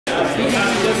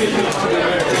I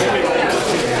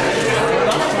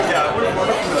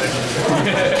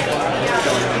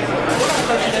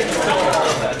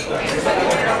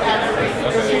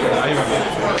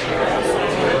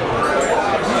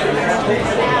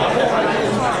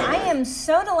am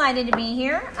so delighted to be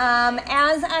here.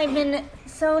 As I've been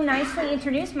so nicely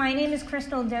introduced, my name is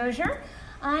Dozier.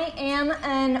 I am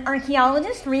an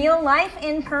archaeologist, real life,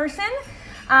 in person.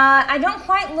 I don't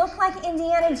quite look like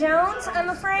Indiana Jones, I'm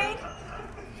afraid.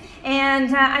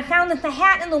 And I found that the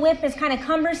hat and the whip is kind of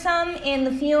cumbersome in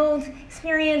the field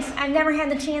experience. I've never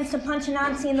had the chance to punch a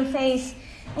Nazi in the face.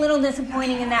 A little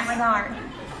disappointing in that regard.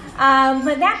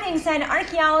 But that being said,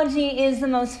 archaeology is the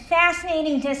most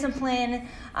fascinating discipline,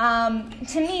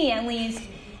 to me at least,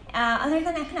 other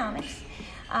than economics,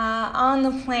 on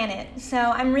the planet. So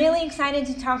I'm really excited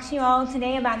to talk to you all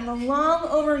today about the long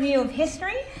overview of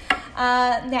history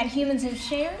that humans have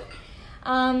shared.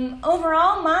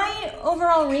 Overall, my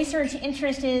overall research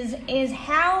interest is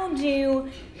how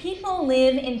do people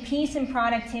live in peace and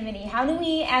productivity? How do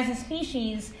we, as a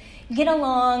species, get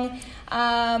along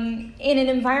in an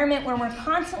environment where we're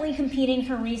constantly competing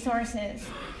for resources?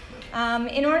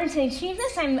 In order to achieve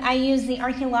this, I use the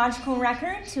archaeological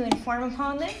record to inform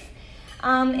upon this.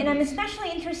 And I'm especially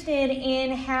interested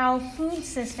in how food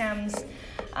systems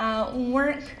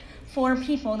work for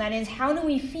people. That is, how do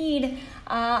we feed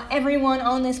everyone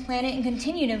on this planet and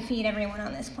continue to feed everyone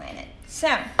on this planet?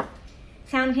 So,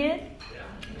 sound good?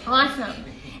 Awesome.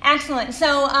 Excellent.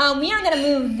 So we are going to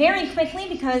move very quickly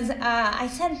because I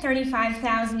said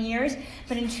 35,000 years,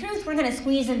 but in truth, we're going to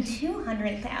squeeze in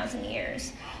 200,000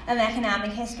 years of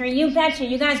economic history. You betcha.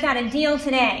 You guys got a deal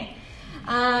today.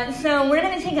 So we're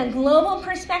going to take a global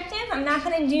perspective. I'm not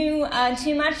going to do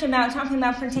too much about talking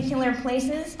about particular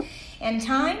places and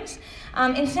times.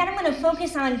 Instead, I'm going to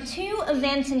focus on two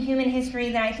events in human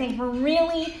history that I think were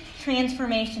really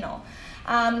transformational.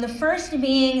 The first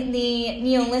being the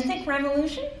Neolithic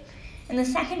Revolution, and the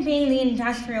second being the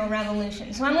Industrial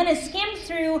Revolution. So I'm going to skim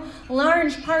through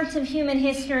large parts of human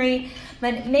history,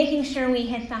 but making sure we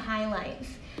hit the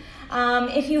highlights.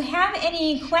 If you have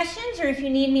any questions or if you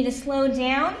need me to slow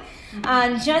down,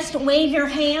 just wave your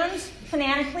hands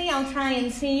fanatically. I'll try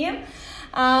and see you.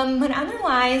 But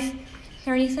otherwise,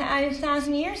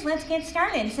 35,000 years, let's get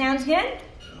started. Sounds good?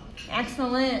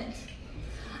 Excellent.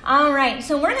 All right,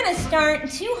 so we're going to start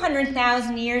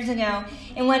 200,000 years ago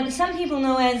in what some people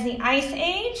know as the Ice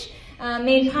Age,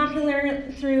 made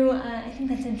popular through, I think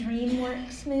that's a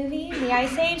DreamWorks movie, the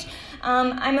Ice Age.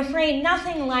 I'm afraid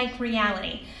nothing like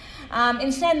reality.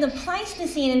 Instead, the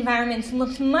Pleistocene environments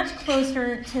looked much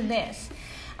closer to this.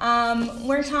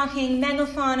 We're talking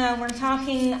megafauna, we're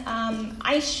talking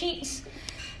ice sheets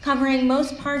covering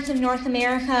most parts of North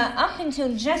America up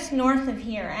until just north of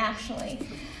here, actually,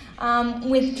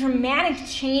 with dramatic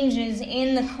changes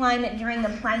in the climate during the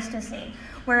Pleistocene,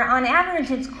 where on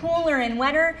average it's cooler and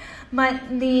wetter, but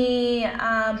the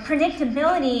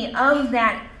predictability of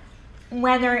that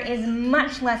weather is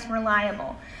much less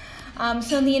reliable.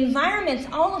 So the environments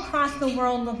all across the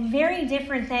world look very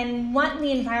different than what the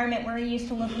environment we're used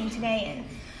to looking today in.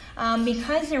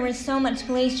 Because there was so much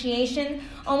glaciation,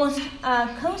 almost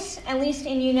coasts, at least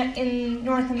in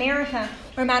North America,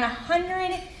 were about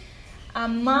 100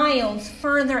 miles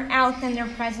further out than their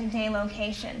present-day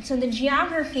location. So the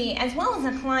geography, as well as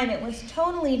the climate, was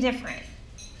totally different.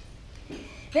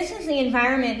 This is the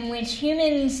environment in which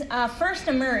humans first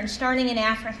emerged, starting in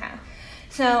Africa.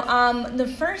 So the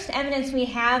first evidence we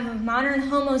have of modern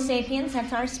Homo sapiens,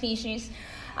 that's our species,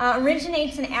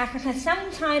 originates in Africa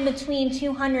sometime between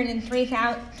 200 and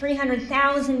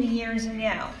 300,000 years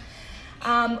ago.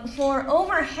 For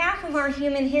over half of our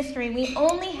human history, we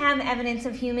only have evidence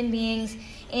of human beings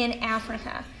in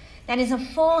Africa. That is, a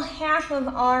full half of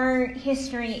our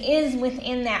history is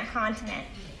within that continent.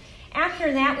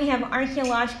 After that, we have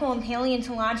archaeological and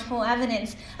paleontological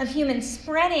evidence of humans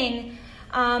spreading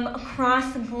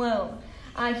across the globe.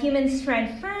 Humans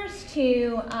spread first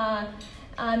to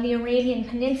the Arabian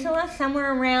Peninsula,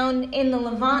 somewhere around in the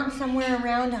Levant, somewhere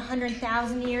around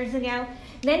 100,000 years ago.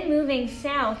 Then moving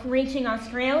south, reaching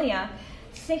Australia,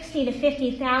 60 to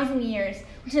 50,000 years,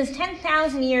 which is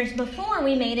 10,000 years before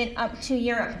we made it up to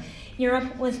Europe.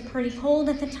 Europe was pretty cold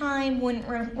at the time, wouldn't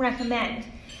recommend.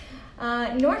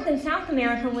 North and South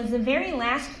America was the very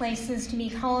last places to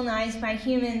be colonized by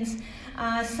humans,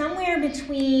 somewhere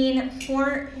between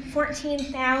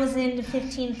 14,000 to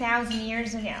 15,000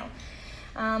 years ago.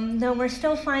 Though we're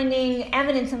still finding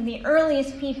evidence of the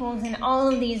earliest peoples in all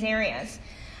of these areas.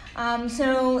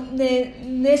 So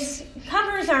this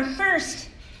covers our first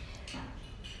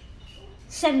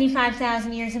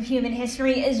 75,000 years of human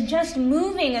history, is just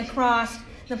moving across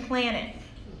the planet.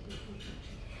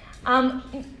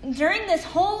 During this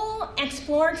whole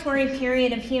exploratory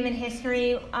period of human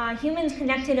history, humans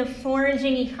conducted a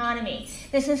foraging economy.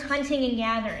 This is hunting and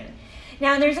gathering.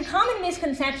 Now, there's a common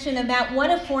misconception about what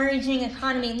a foraging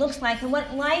economy looks like and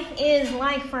what life is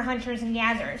like for hunters and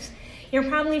gatherers. You're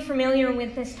probably familiar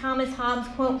with this Thomas Hobbes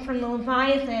quote from the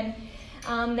Leviathan,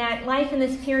 that life in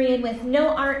this period with no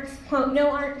arts, quote, no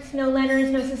arts, no letters,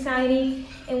 no society,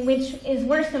 in which is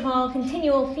worst of all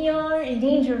continual fear and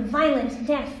danger, violence,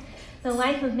 death, the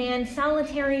life of man,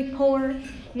 solitary, poor,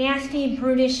 nasty,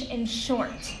 brutish, and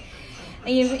short.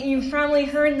 You've probably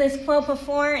heard this quote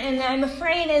before, and I'm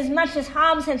afraid as much as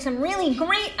Hobbes had some really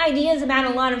great ideas about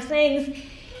a lot of things,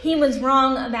 he was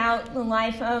wrong about the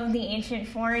life of the ancient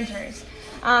foragers.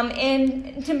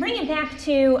 And to bring it back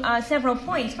to several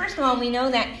points, first of all, we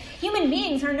know that human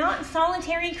beings are not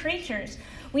solitary creatures.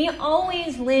 We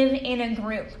always live in a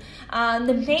group.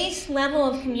 The base level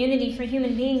of community for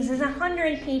human beings is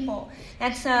 100 people.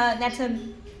 That's a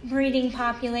breeding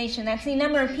population. That's the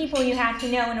number of people you have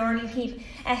to know in order to keep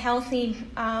a healthy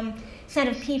set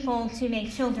of people to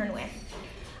make children with.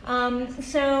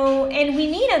 And we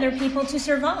need other people to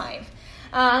survive.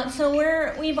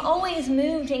 So we've always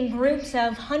moved in groups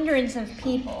of hundreds of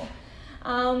people.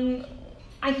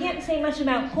 I can't say much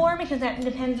about poor because that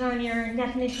depends on your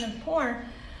definition of poor,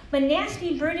 but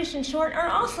nasty, brutish, and short are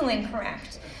also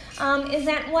incorrect. Is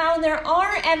that while there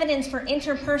are evidence for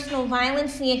interpersonal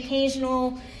violence, the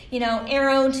occasional,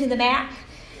 arrow to the back,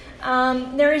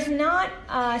 there is not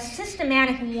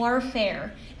systematic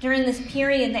warfare during this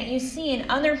period that you see in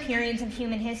other periods of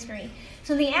human history.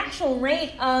 So the actual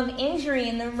rate of injury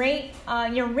and the rate,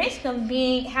 your risk of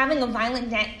having a violent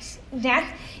death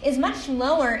is much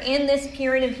lower in this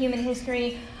period of human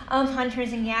history of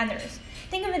hunters and gatherers.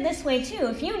 Think of it this way too: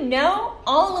 if you know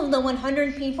all of the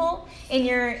 100 people in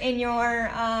your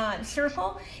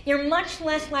circle, you're much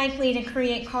less likely to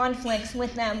create conflicts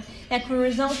with them that could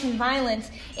result in violence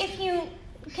if you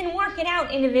can work it out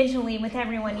individually with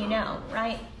everyone you know,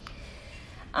 right?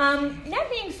 That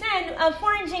being said, a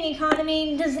foraging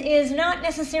economy is not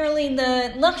necessarily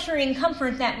the luxury and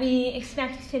comfort that we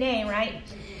expect today, right?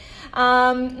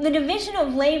 The division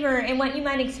of labor and what you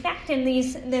might expect in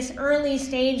this early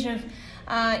stage of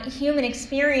human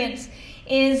experience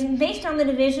is based on the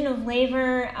division of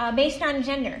labor based on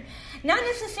gender. Not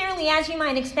necessarily as you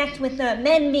might expect with the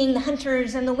men being the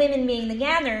hunters and the women being the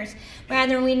gatherers.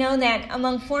 Rather, we know that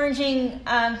among foraging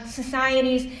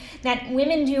societies that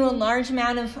women do a large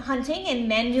amount of hunting and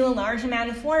men do a large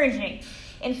amount of foraging.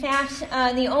 In fact,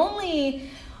 the only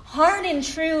hard and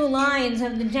true lines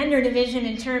of the gender division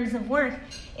in terms of work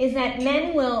is that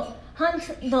men will hunt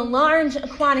the large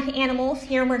aquatic animals,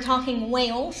 here we're talking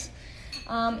whales,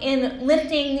 in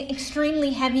lifting extremely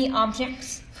heavy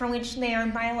objects for which they are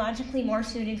biologically more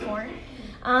suited for.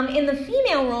 And the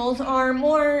female roles are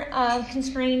more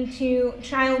constrained to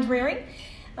child rearing,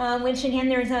 which again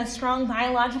there's a strong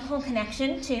biological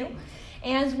connection to,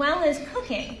 as well as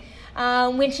cooking,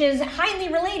 which is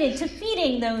highly related to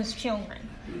feeding those children,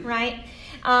 right?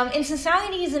 In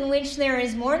societies in which there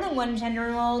is more than one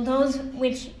gender role, those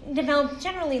which develop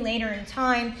generally later in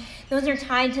time, those are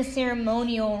tied to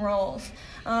ceremonial roles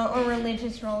or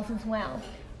religious roles as well,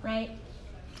 right?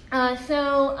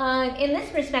 So in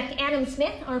this respect, Adam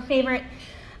Smith, our favorite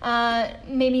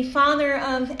maybe father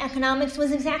of economics,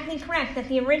 was exactly correct that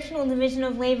the original division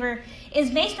of labor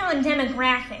is based on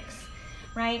demographics,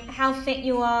 right? How fit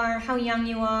you are, how young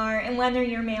you are, and whether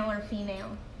you're male or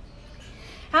female.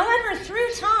 However,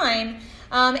 through time,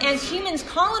 as humans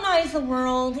colonize the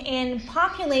world and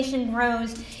population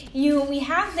grows, we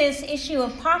have this issue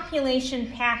of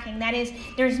population packing. That is,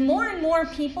 there's more and more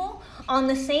people on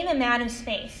the same amount of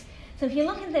space. So if you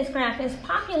look at this graph, as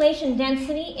population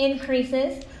density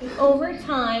increases over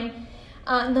time,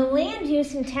 the land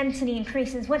use intensity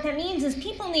increases. What that means is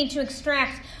people need to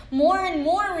extract more and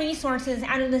more resources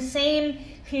out of the same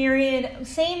period,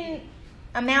 same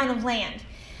amount of land.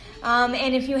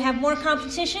 And if you have more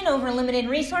competition over limited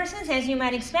resources, as you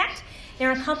might expect, there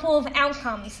are a couple of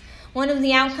outcomes. One of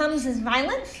the outcomes is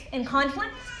violence and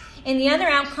conflict, and the other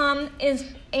outcome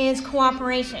is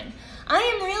cooperation. I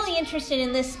am really interested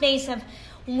in this space of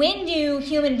when do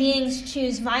human beings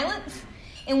choose violence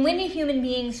and when do human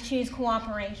beings choose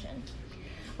cooperation,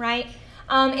 right?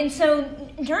 And so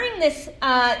during this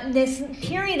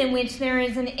period in which there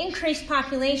is an increased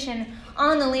population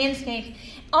on the landscape,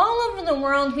 all over the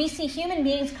world we see human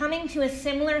beings coming to a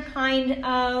similar kind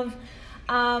of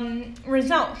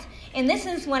result. And this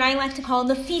is what I like to call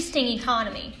the feasting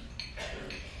economy.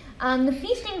 The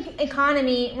feasting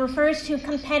economy refers to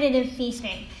competitive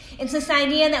feasting. It's this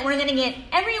idea that we're going to get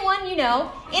everyone you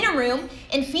know in a room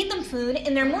and feed them food,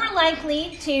 and they're more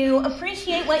likely to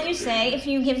appreciate what you say if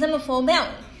you give them a full belly.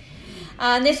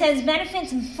 This has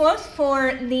benefits both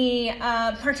for the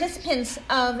participants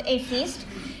of a feast,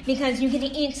 because you get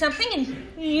to eat something, and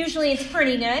usually it's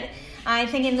pretty good. I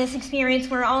think in this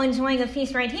experience, we're all enjoying a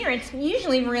feast right here. It's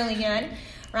usually really good,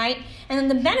 right? And then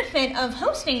the benefit of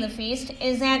hosting the feast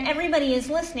is that everybody is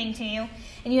listening to you,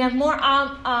 and you have more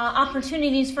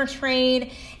opportunities for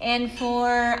trade and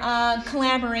for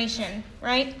collaboration,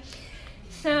 right?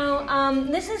 So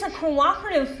this is a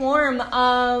cooperative form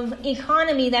of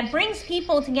economy that brings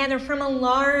people together from a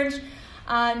large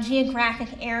geographic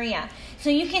area. So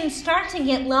you can start to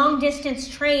get long-distance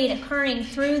trade occurring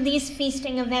through these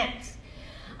feasting events.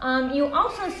 You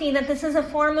also see that this is a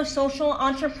form of social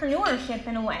entrepreneurship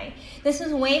in a way. This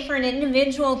is a way for an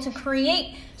individual to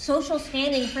create social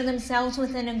standing for themselves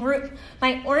within a group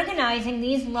by organizing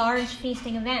these large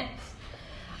feasting events.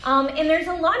 And there's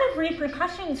a lot of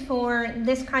repercussions for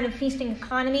this kind of feasting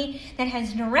economy that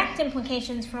has direct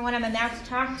implications for what I'm about to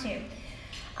talk to.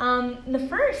 The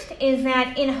first is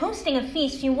that in hosting a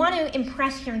feast, you want to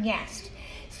impress your guest.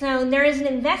 So there is an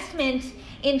investment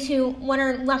into what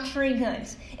are luxury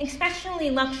goods, especially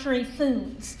luxury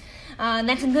foods.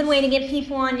 That's a good way to get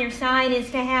people on your side, is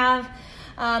to have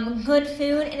good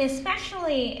food, and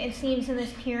especially, it seems in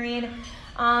this period,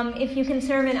 if you can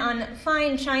serve it on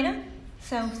fine china,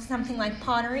 so something like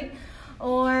pottery,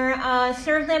 or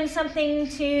serve them something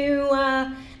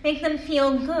to make them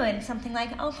feel good, something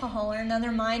like alcohol or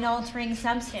another mind-altering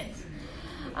substance.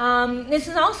 This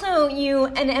is also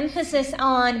an emphasis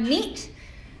on meat,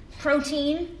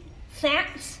 protein,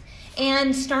 fats,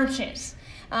 and starches.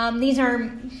 These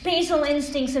are basal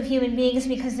instincts of human beings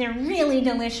because they're really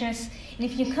delicious, and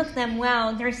if you cook them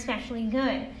well, they're especially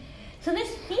good. So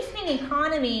this feasting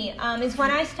economy is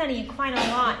what I study quite a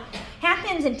lot.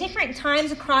 Happens at different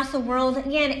times across the world,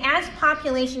 again, as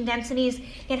population densities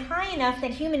get high enough that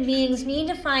human beings need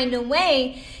to find a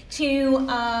way to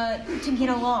get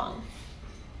along.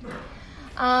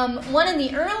 One of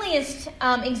the earliest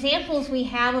examples we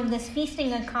have of this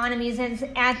feasting economy is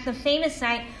at the famous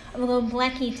site of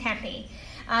Göbekli Tepe.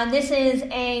 This is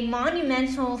a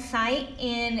monumental site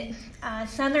in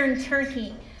southern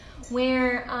Turkey,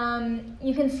 where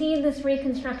you can see this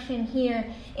reconstruction here.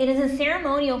 It is a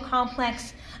ceremonial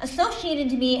complex associated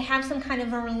to have some kind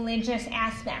of a religious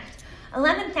aspect.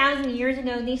 11,000 years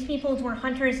ago, these peoples were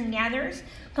hunters and gatherers,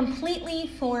 completely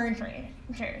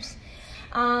foragers,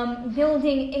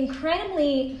 building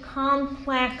incredibly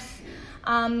complex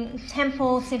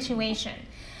temple situation,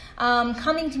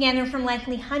 coming together from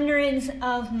likely hundreds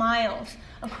of miles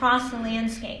across the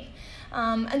landscape.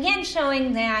 Again,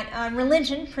 showing that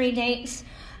religion predates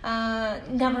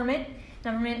government.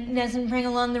 Government doesn't bring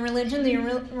along the religion. The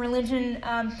religion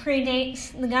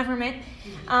predates the government.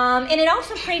 And it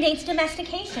also predates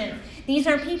domestication. These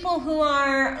are people who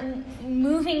are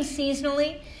moving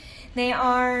seasonally. They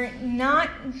are not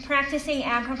practicing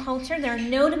agriculture. There are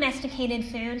no domesticated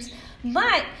foods.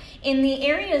 But in the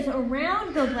areas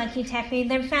around Göbekli Tepe,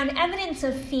 they've found evidence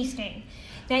of feasting.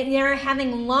 That they're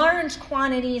having large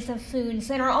quantities of foods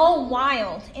that are all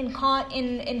wild and caught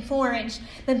in forage,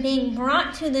 but being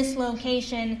brought to this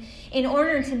location in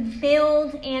order to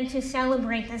build and to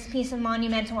celebrate this piece of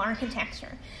monumental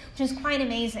architecture, which is quite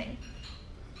amazing.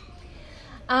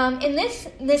 And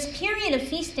this period of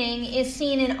feasting is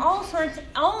seen in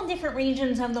all different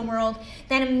regions of the world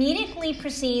that immediately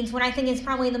precedes what I think is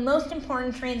probably the most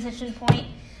important transition point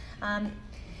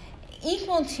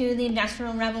equal to the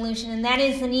Industrial Revolution, and that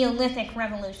is the Neolithic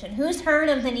Revolution. Who's heard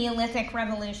of the Neolithic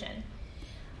Revolution?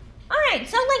 All right,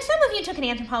 so like some of you took an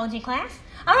anthropology class.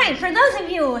 All right, for those of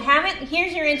you who haven't,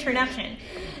 here's your introduction.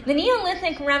 The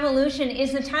Neolithic Revolution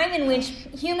is the time in which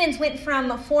humans went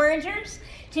from foragers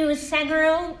to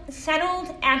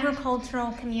settled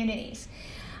agricultural communities.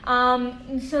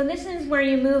 So this is where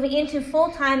you move into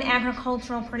full-time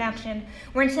agricultural production,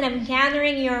 where instead of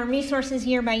gathering your resources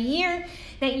year by year,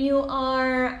 that you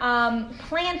are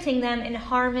planting them and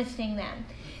harvesting them.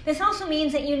 This also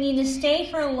means that you need to stay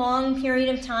for a long period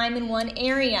of time in one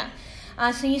area.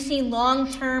 So you see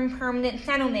long-term permanent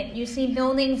settlement. You see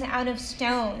buildings out of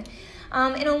stone.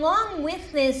 And along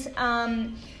with this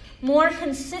more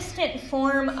consistent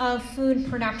form of food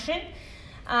production,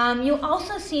 you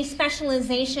also see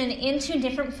specialization into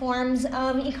different forms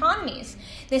of economies.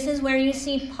 This is where you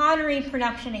see pottery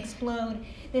production explode.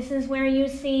 This is where you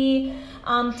see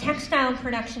textile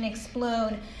production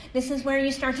explode. This is where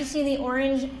you start to see the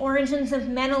origins of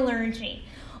metallurgy.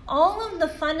 all of the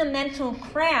fundamental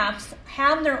crafts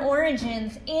have their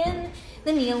origins in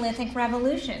the Neolithic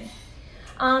Revolution.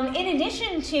 In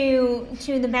addition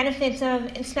to the benefits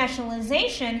of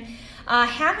specialization,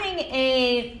 having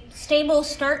a stable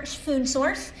starch food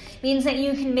source means that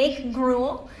you can make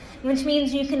gruel, which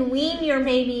means you can wean your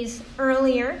babies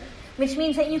earlier, which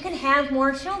means that you can have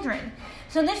more children.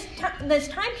 So this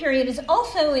time period is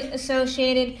also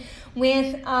associated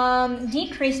with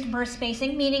decreased birth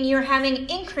spacing, meaning you're having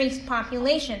increased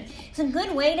population. It's a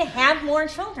good way to have more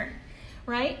children,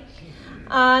 right?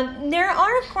 There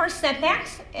are, of course,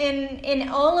 setbacks in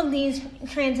all of these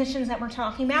transitions that we're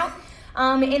talking about.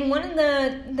 And one of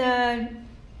the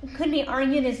could be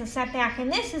argued as a setback in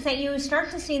this is that you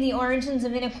start to see the origins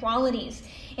of inequalities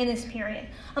in this period.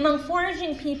 Among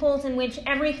foraging peoples in which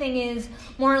everything is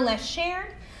more or less shared,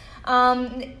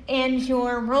 and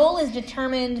your role is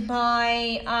determined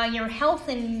by your health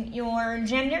and your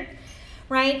gender,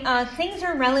 right? Things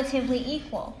are relatively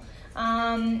equal.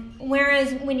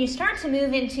 Whereas when you start to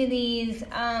move into these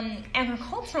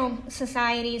agricultural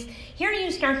societies, here you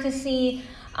start to see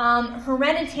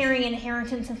hereditary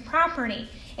inheritance of property,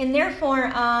 and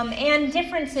therefore, and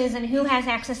differences in who has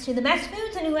access to the best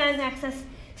foods and who has access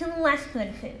to the less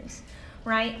good foods,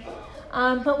 right?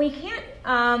 But we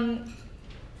can't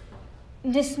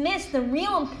dismiss the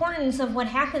real importance of what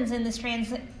happens in this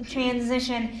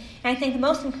transition, and I think the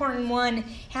most important one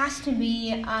has to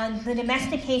be the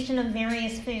domestication of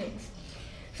various foods.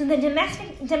 So the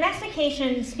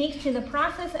domestication speaks to the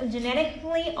process of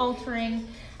genetically altering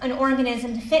an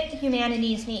organism to fit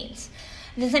humanity's needs.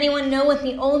 Does anyone know what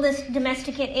the oldest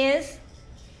domesticate is?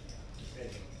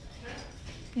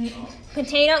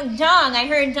 Potato? Dog. I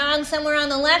heard dog somewhere on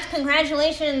the left.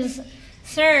 Congratulations,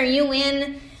 sir. You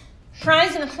win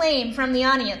prize and acclaim from the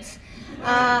audience.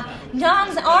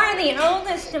 Dogs are the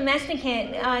oldest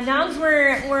domesticate. Dogs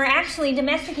were actually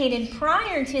domesticated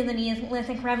prior to the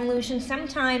Neolithic Revolution,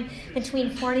 sometime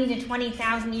between 40 to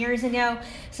 20,000 years ago.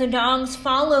 So dogs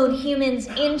followed humans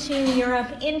into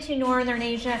Europe, into Northern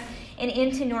Asia, and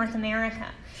into North America.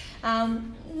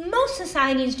 Most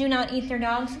societies do not eat their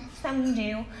dogs. Some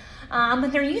do.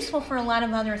 But they're useful for a lot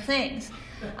of other things.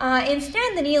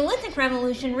 Instead, the Neolithic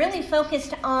Revolution really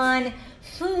focused on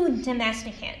food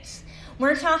domesticates.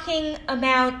 We're talking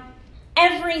about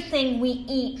everything we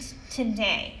eat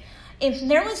today. If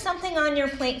there was something on your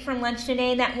plate from lunch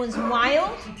today that was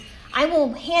wild, I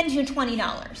will hand you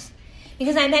 $20.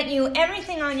 Because I bet you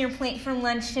everything on your plate from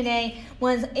lunch today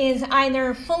is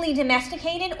either fully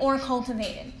domesticated or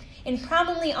cultivated. And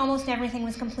probably almost everything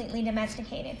was completely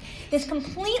domesticated. This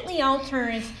completely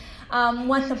alters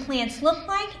what the plants look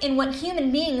like and what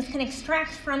human beings can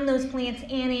extract from those plants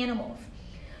and animals,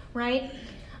 right?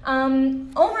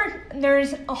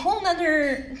 There's a whole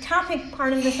other topic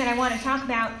part of this that I want to talk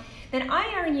about, that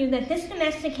I argue that this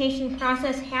domestication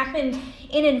process happened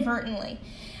inadvertently.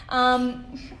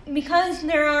 Because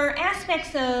there are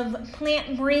aspects of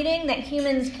plant breeding that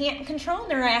humans can't control.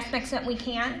 There are aspects that we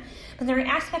can, but there are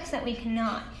aspects that we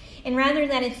cannot. And rather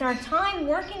that it's our time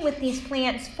working with these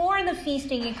plants for the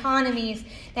feasting economies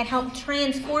that help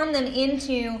transform them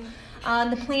into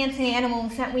the plants and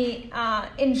animals that we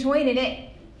enjoy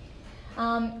today.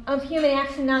 Of human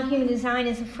action, non-human design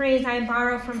is a phrase I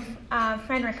borrow from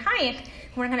Friedrich Hayek,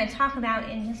 who we're going to talk about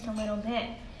in just a little bit.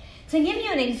 To give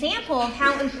you an example of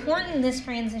how important this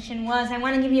transition was, I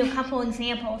want to give you a couple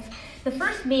examples. The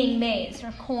first being maize,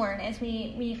 or corn, as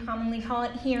we commonly call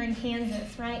it here in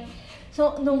Kansas, right?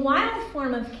 So the wild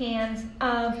form of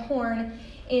corn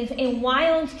is a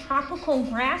wild tropical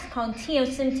grass called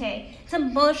teosinte. It's a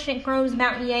bush. It grows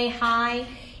about yay high.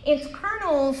 Its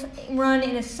kernels run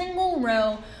in a single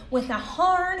row with a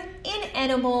hard,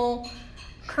 inedible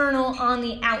kernel on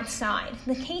the outside.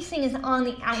 The casing is on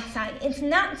the outside. It's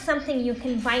not something you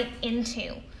can bite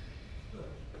into.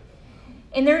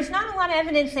 And there's not a lot of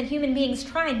evidence that human beings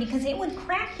tried because it would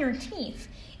crack your teeth.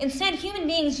 Instead, human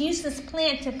beings use this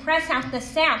plant to press out the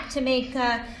sap to make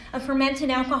a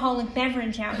fermented alcoholic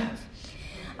beverage out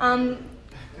of.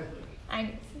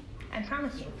 I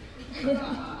promise you.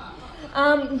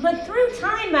 But through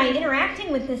time, by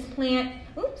interacting with this plant,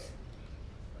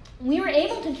 we were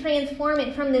able to transform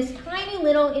it from this tiny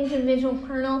little individual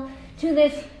kernel to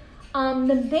this,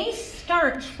 the base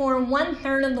starch for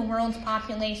 1/3 of the world's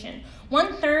population.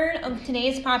 1/3 of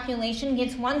today's population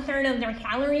gets 1/3 of their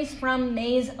calories from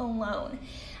maize alone.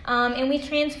 And we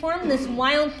transformed this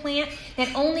wild plant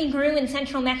that only grew in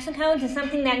central Mexico to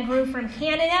something that grew from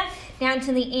Canada down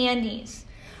to the Andes,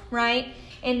 right?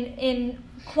 And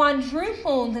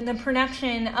quadrupled the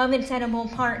production of its edible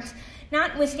parts,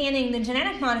 notwithstanding the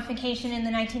genetic modification in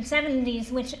the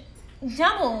 1970s, which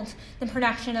doubled the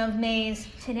production of maize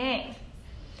today.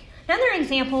 Another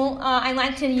example I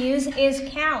like to use is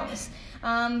cows.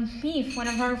 Beef, one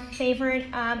of our favorite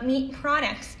meat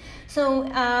products. So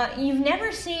you've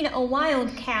never seen a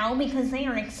wild cow because they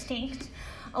are extinct.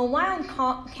 A wild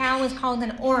cow is called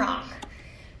an auroch.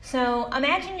 So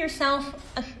imagine yourself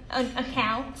a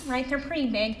cow, right? They're pretty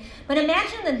big. But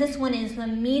imagine that this one is the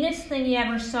meanest thing you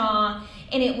ever saw,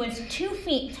 and it was 2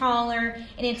 feet taller,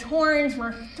 and its horns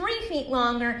were 3 feet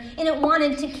longer, and it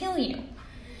wanted to kill you.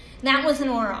 That was an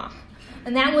auroch.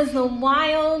 And that was the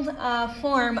wild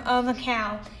form of a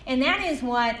cow. And that is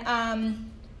what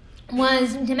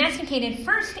was domesticated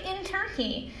first in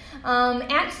Turkey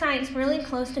at sites really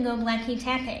close to Göbekli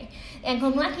Tepe. At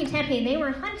Göbekli Tepe, they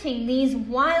were hunting these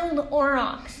wild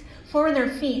aurochs for their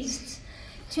feasts.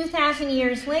 2,000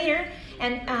 years later,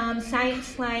 at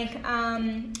sites like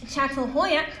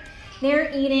Çatalhöyük, they're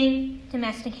eating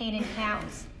domesticated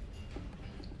cows.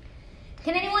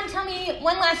 Can anyone tell me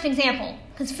one last example?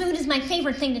 Because food is my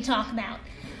favorite thing to talk about.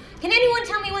 Can anyone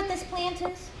tell me what this plant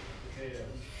is? Potato.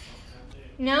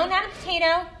 No, not a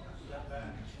potato.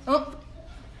 Oh.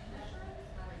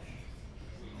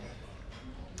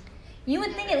 You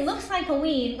would think it looks like a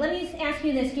weed. Let me ask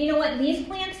you this. Do you know what these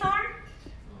plants are?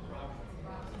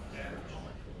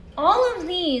 All of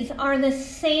these are the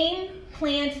same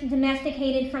plant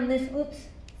domesticated from this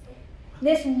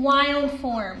wild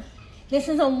form. This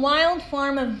is a wild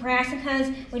form of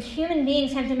brassicas, which human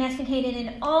beings have domesticated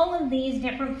in all of these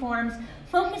different forms,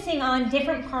 focusing on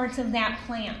different parts of that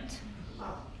plant.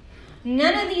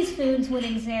 None of these foods would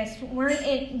exist were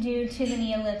it due to the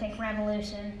Neolithic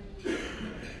Revolution.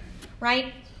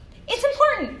 Right? It's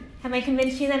important. Have I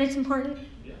convinced you that it's important?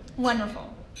 Yeah.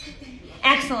 Wonderful.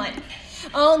 Excellent.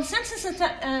 Oh, since this is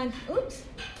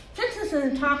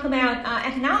a talk about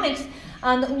economics,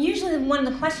 usually one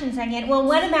of the questions I get, well,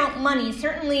 what about money?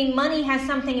 Certainly money has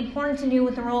something important to do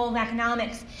with the role of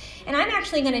economics. And I'm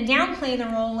actually going to downplay the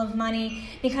role of money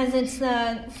because it's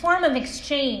the form of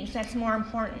exchange that's more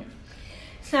important.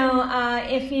 So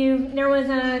there was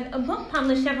a book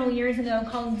published several years ago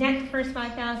called Debt the First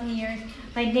 5,000 Years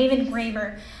by David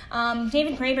Graeber.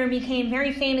 David Graeber became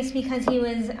very famous because he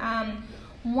was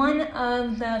one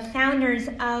of the founders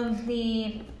of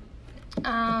the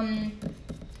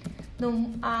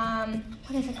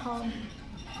what is it called?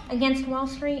 Against Wall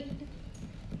Street?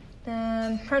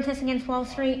 The protest against Wall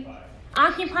Street?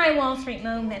 Occupy Wall Street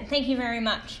movement. Thank you very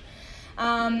much.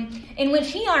 In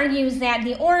which he argues that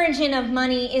the origin of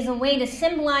money is a way to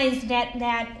symbolize debt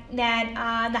that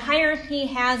the hierarchy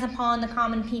has upon the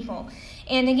common people.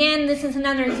 And again, this is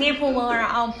another example where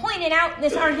I'll point it out,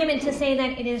 this argument, to say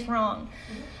that it is wrong.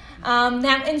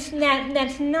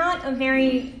 That's not a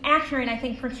very accurate, I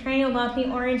think, portrayal about the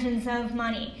origins of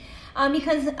money.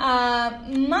 Because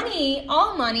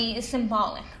all money is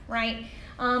symbolic, right?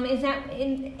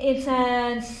 It's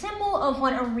a symbol of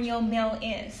what a real bill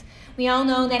is. We all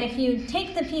know that if you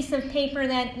take the piece of paper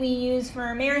that we use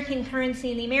for American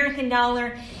currency, the American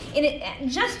dollar,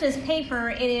 just as paper,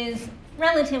 it is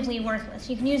relatively worthless.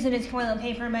 You can use it as toilet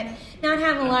paper, but not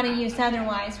have a lot of use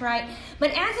otherwise, right?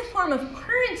 But as a form of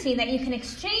currency that you can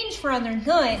exchange for other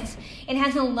goods, it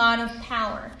has a lot of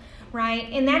power, right?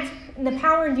 And that's the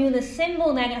power due to the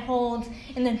symbol that it holds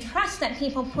and the trust that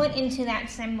people put into that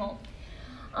symbol.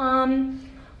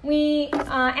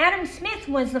 Adam Smith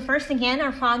was the first, again,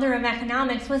 our father of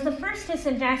economics, was the first to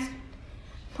suggest,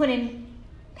 put in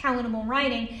palatable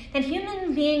writing, that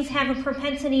human beings have a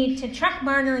propensity to truck,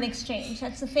 barter, and exchange.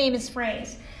 That's the famous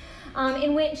phrase.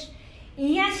 In which,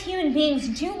 yes, human beings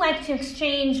do like to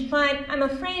exchange, but I'm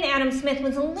afraid Adam Smith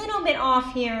was a little bit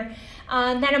off here,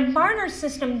 that a barter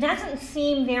system doesn't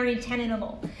seem very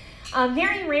tenable.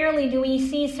 Very rarely do we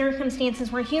see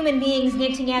circumstances where human beings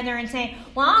get together and say,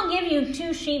 well, I'll give you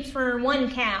 2 sheep for 1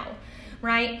 cow,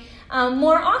 right?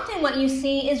 More often what you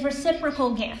see is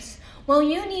reciprocal gifts. Well,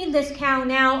 you need this cow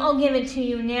now, I'll give it to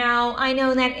you now. I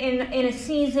know that in a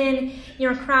season,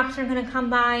 your crops are going to come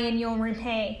by and you'll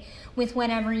repay with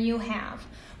whatever you have,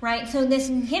 right? So this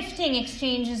gifting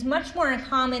exchange is much more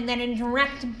common than a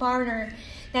direct barter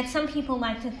that some people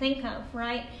like to think of,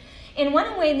 right? And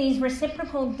one way these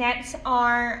reciprocal debts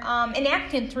are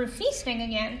enacted through feasting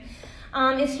again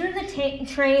is through the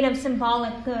trade of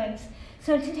symbolic goods.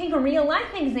 So to take a real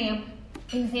life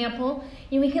example,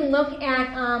 we can look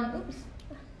at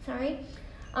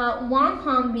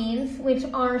wampum beans, which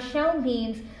are shell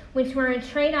beans, which were a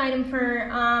trade item for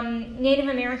Native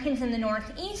Americans in the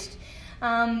Northeast,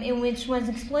 which was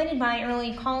exploited by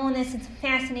early colonists. It's a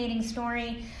fascinating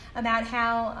story about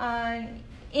how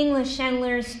English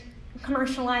settlers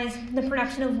commercialize the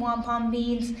production of wampum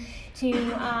beads to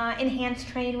enhance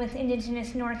trade with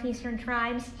indigenous northeastern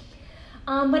tribes.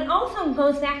 But also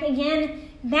goes back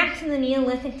to the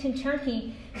Neolithic to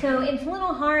Turkey. So it's a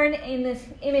little hard in this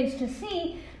image to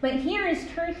see, but here is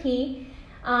Turkey,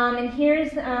 and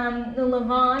here's the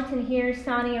Levant, and here's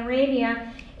Saudi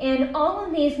Arabia. And all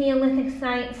of these Neolithic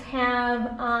sites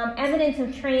have evidence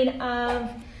of trade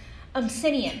of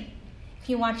obsidian. If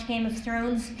you watch Game of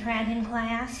Thrones, Dragon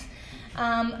Glass,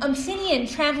 obsidian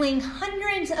traveling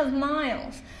hundreds of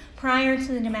miles prior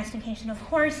to the domestication of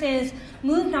horses,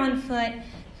 moved on foot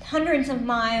hundreds of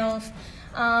miles.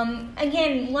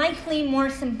 Again, likely more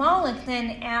symbolic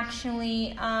than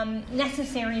actually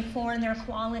necessary for their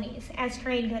qualities as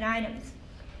trade good items.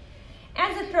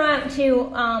 As a throw to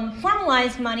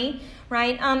formalized money,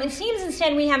 right, it seems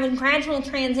instead we have a gradual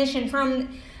transition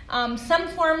from some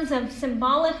forms of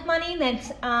symbolic money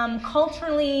that's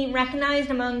culturally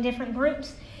recognized among different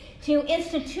groups to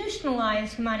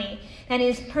institutionalized money that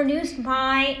is produced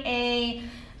by a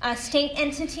state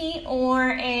entity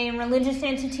or a religious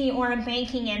entity or a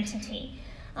banking entity.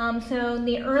 So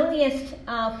the earliest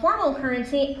formal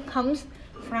currency comes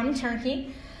from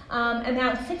Turkey,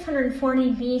 about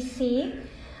 640 BC,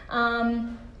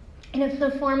 and it's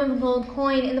the form of a gold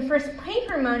coin. And the first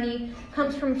paper money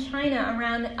comes from China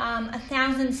around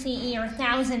 1000 CE or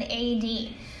 1000 AD,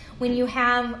 when you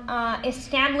have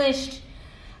established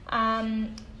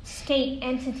state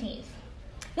entities,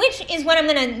 which is what I'm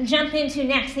going to jump into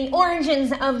next, the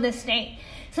origins of the state.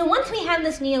 So once we have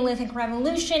this Neolithic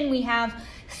revolution, we have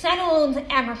settled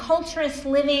agriculturists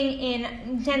living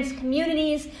in dense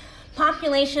communities.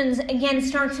 Populations, again,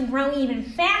 start to grow even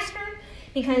faster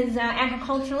because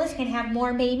agriculturalists can have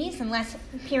more babies in less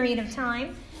period of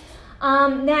time.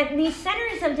 That these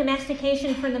centers of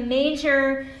domestication for the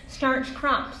major starch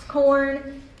crops,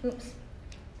 corn,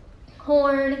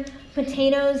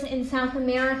 potatoes in South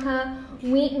America,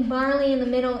 wheat and barley in the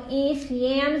Middle East,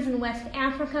 yams in West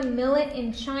Africa, millet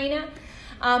in China,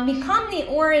 become the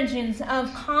origins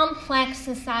of complex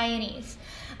societies.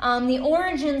 The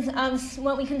origins of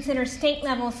what we consider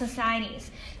state-level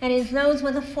societies, that is, those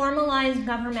with a formalized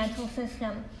governmental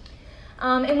system.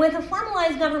 And with a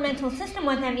formalized governmental system,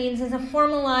 what that means is a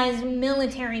formalized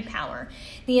military power,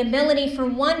 the ability for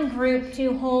one group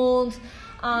to hold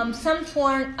some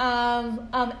form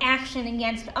of action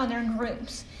against other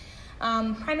groups,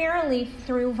 primarily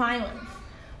through violence,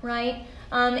 right?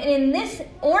 And in this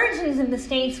origins of the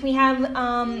states, we have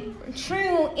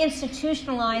true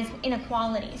institutionalized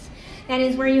inequalities. That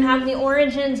is where you have the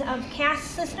origins of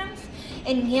caste systems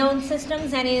and guild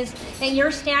systems. That is, that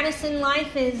your status in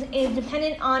life is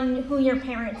dependent on who your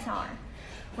parents are,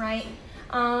 right?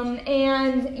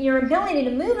 And your ability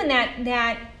to move in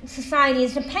that society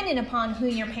is dependent upon who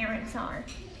your parents are.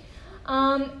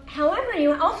 However,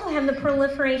 you also have the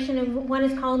proliferation of what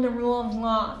is called the rule of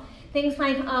law. Things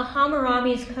like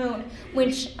Hammurabi's Code,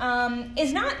 which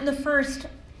is not the first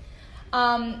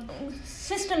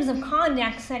systems of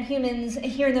conduct that humans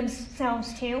adhere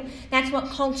themselves to. That's what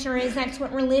culture is, that's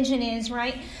what religion is,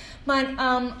 right? But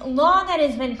law that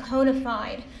has been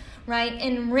codified, right,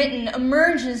 and written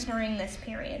emerges during this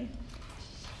period.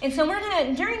 And so we're going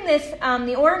to, during this,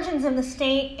 the origins of the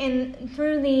state and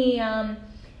through the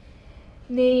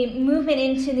movement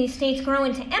into these states grow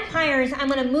into empires, I'm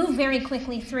going to move very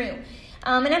quickly through.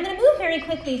 And I'm going to move very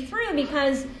quickly through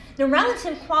because the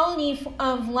relative quality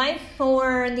of life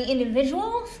for the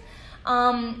individuals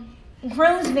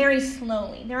grows very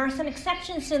slowly. There are some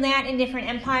exceptions to that in different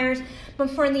empires, but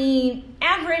for the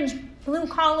average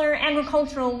blue-collar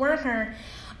agricultural worker,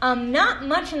 not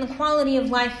much in the quality of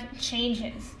life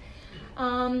changes.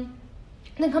 The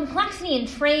complexity in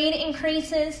trade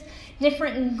increases.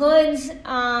 Different goods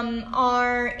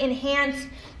are enhanced.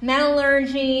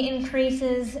 Metallurgy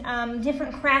increases.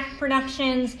 Different craft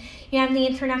productions. You have the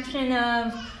introduction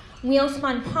of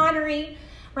wheel-spun pottery,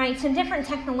 right? So different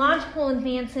technological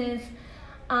advances.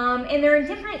 And there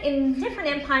are in different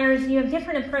empires, you have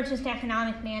different approaches to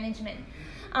economic management.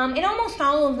 In almost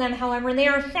all of them, however, they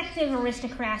are effective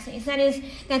aristocracies. That is,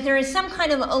 that there is some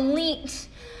kind of elite,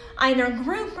 either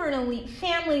group or an elite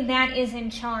family that is in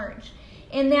charge.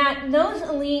 And that those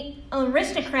elite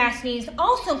aristocracies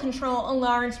also control a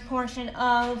large portion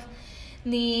of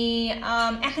the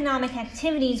economic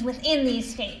activities within these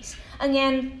states.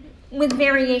 Again, with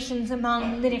variations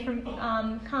among the different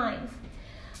kinds.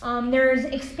 There's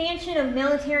expansion of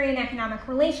military and economic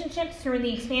relationships through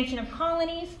the expansion of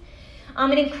colonies.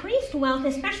 And increased wealth,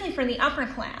 especially for the upper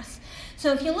class.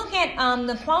 So if you look at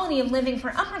the quality of living for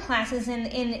upper classes in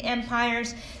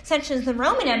empires such as the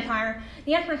Roman Empire,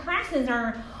 the upper classes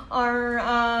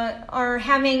are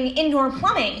having indoor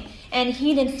plumbing and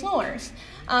heated floors.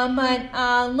 But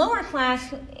lower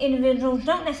class individuals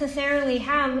don't necessarily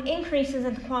have increases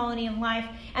in the quality of life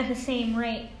at the same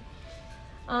rate.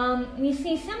 We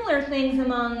see similar things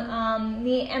among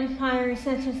the empires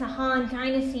such as the Han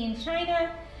Dynasty in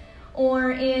China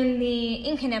or in the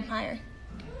Incan Empire.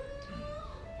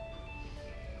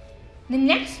 The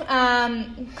next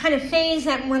kind of phase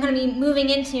that we're going to be moving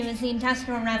into is the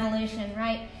Industrial Revolution,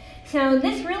 right? So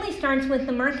this really starts with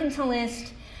the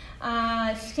mercantilist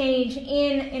stage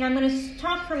and I'm going to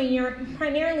talk from a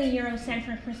primarily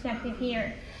Eurocentric perspective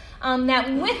here.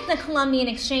 That with the Columbian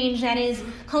Exchange, that is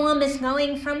Columbus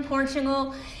going from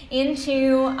Portugal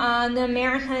into the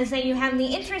Americas, that you have the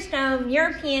interest of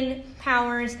European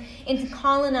powers into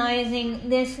colonizing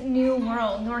this new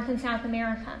world, North and South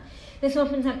America. This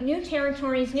opens up new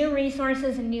territories, new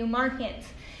resources, and new markets.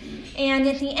 And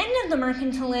at the end of the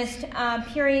mercantilist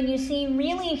period, you see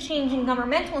really changing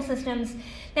governmental systems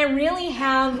that really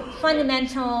have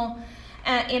fundamental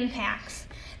impacts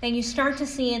that you start to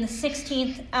see in the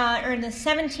 16th or the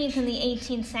 17th and the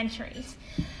 18th centuries.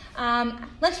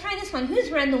 Let's try this one.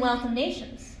 Who's read The Wealth of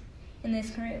Nations in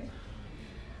this group?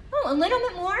 Oh, a little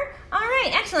bit more? All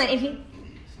right, excellent.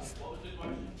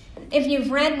 If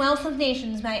you've read Wealth of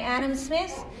Nations by Adam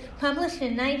Smith, published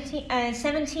in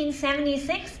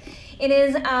 1776, it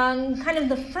is kind of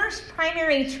the first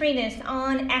primary treatise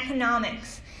on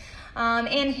economics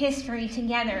and history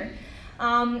together,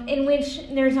 in which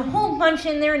there's a whole bunch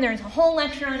in there, and there's a whole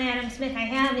lecture on Adam Smith I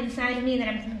have inside of me that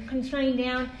I'm constrained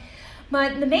down.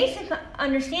 But the basic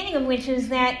understanding of which is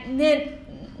that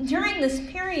during this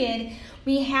period,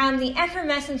 we have the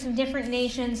effervescence of different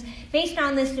nations based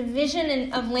on this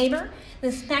division of labor,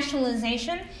 the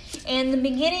specialization, and the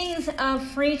beginnings of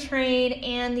free trade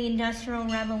and the Industrial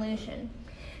Revolution.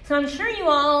 So I'm sure you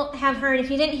all have heard,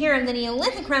 if you didn't hear of the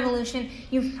Neolithic Revolution,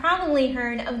 you've probably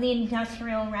heard of the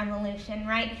Industrial Revolution,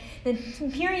 right? The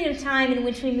period of time in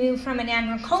which we move from an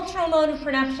agricultural mode of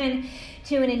production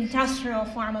to an industrial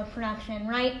form of production,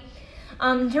 right?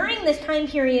 During this time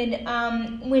period,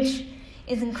 which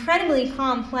is incredibly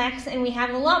complex, and we have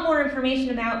a lot more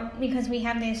information about because we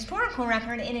have the historical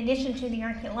record in addition to the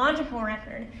archaeological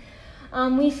record.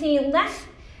 We see less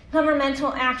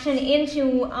governmental action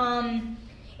into,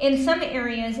 in some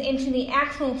areas, into the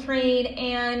actual trade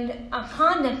and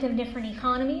conduct of different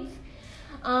economies,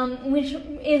 which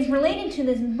is related to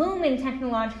this boom in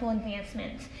technological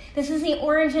advancement. This is the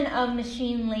origin of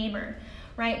machine labor,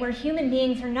 right, where human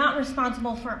beings are not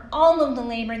responsible for all of the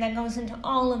labor that goes into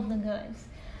all of the goods.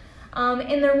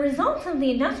 And the results of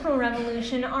the Industrial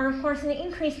Revolution are, of course, an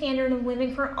increased standard of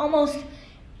living for almost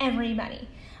everybody,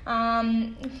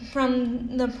 from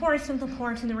the poorest of the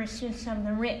poor to the richest of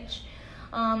the rich,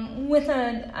 with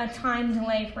a time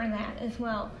delay for that as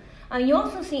well. You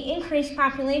also see increased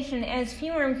population as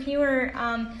fewer and fewer,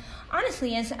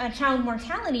 honestly, as child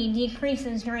mortality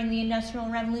decreases during the Industrial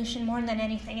Revolution more than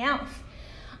anything else.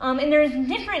 And there's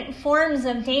different forms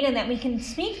of data that we can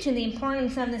speak to the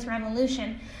importance of this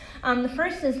revolution. The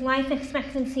first is life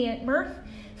expectancy at birth.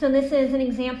 So this is an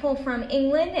example from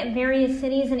England, at various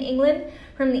cities in England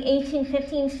from the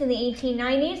 1815s to the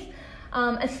 1890s.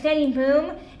 A steady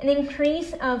boom, an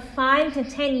increase of 5 to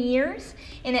 10 years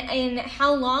in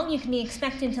how long you can be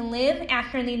expected to live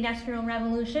after the Industrial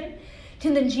Revolution. To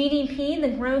the GDP, the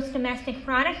gross domestic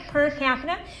product per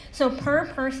capita, so per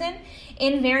person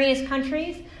in various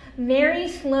countries. Very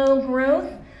slow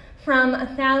growth from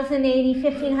 1,080,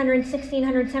 1,500,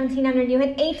 1,600, 1,700. You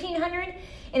hit 1,800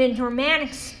 and a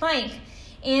dramatic spike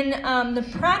in the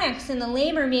products and the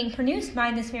labor being produced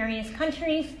by these various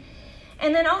countries.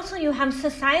 And then also you have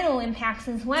societal impacts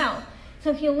as well.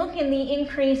 So if you look in the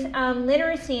increase of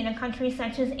literacy in a country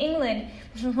such as England,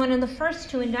 which was one of the first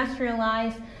to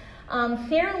industrialize,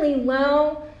 fairly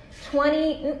low,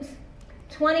 20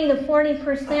 to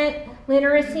 40%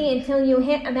 literacy until you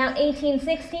hit about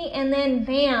 1860, and then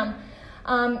bam,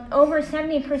 over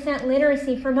 70%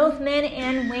 literacy for both men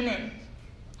and women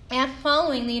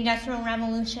following the Industrial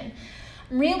Revolution.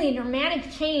 Really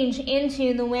dramatic change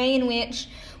into the way in which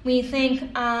we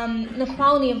think the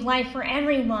quality of life for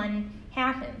everyone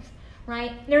happens,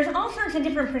 right? There's all sorts of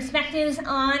different perspectives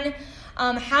on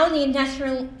how the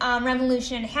Industrial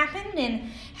Revolution happened and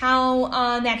how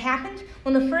that happened.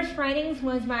 One of the first writings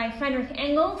was by Frederick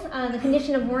Engels, The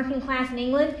Condition of Working Class in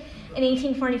England in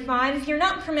 1845. If you're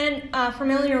not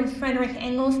familiar with Frederick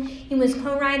Engels, he was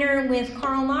co-writer with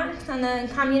Karl Marx on the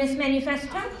Communist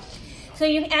Manifesto. So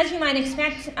as you might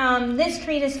expect, this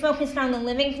treatise focused on the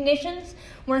living conditions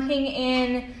working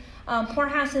in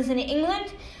poorhouses in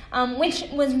England, which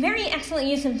was very excellent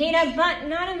use of data, but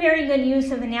not a very good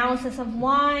use of analysis of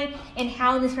why and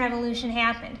how this revolution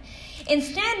happened.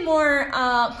 Instead, more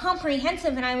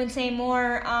comprehensive and I would say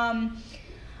more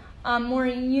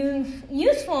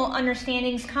useful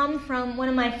understandings come from one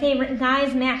of my favorite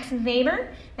guys, Max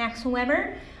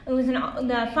Weber, who was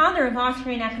the father of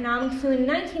Austrian economics, who in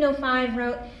 1905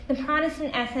 wrote The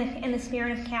Protestant Ethic and the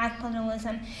Spirit of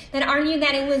Capitalism, that argued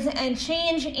that it was a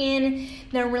change in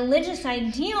the religious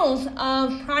ideals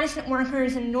of Protestant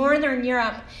workers in Northern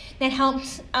Europe that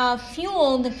helped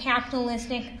fuel the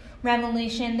capitalistic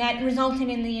revolution that resulted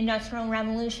in the Industrial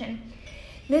Revolution.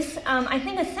 This, I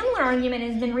think a similar argument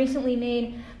has been recently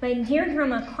made by Deirdre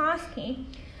McCloskey,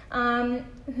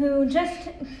 who just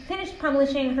finished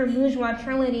publishing her Bourgeois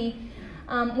trilogy,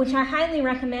 which I highly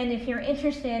recommend if you're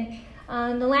interested.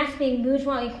 The last being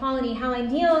Bourgeois Equality, How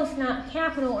Ideals, Not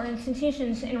Capital or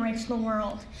Institutions Enrich the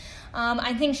World.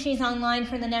 I think she's online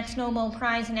for the next Nobel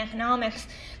Prize in Economics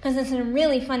because it's a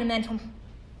really fundamental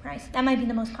prize. That might be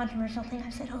the most controversial thing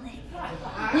I've said all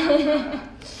day.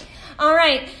 All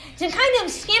right, to kind of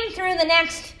skim through the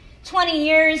next 20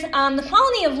 years, the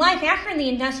quality of life after the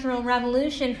Industrial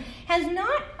Revolution has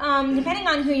not, depending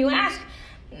on who you ask,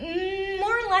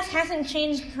 more or less hasn't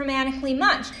changed dramatically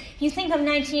much. If you think of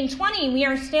 1920, we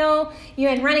are still, you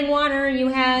had running water, you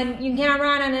get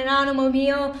around on an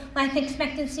automobile, life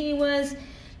expectancy was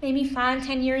maybe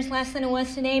 5-10 years less than it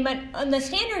was today, but the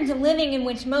standards of living in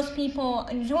which most people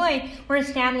enjoy were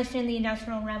established in the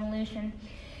Industrial Revolution.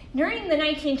 During the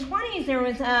 1920s, there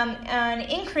was an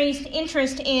increased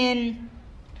interest in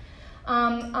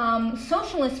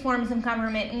socialist forms of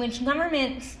government, in which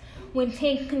governments would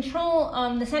take control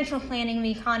of the central planning of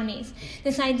economies.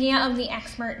 This idea of the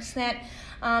experts, that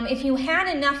if you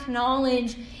had enough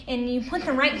knowledge and you put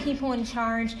the right people in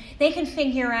charge, they could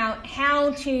figure out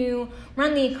how to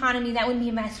run the economy that would be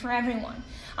best for everyone.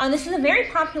 This is a very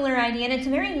popular idea, and it's a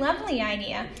very lovely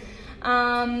idea.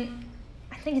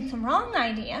 I think it's a wrong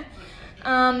idea.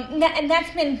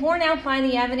 That's been borne out by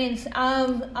the evidence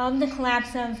of the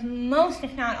collapse of most,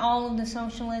 if not all, of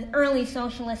the early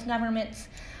socialist governments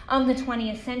of the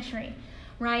 20th century,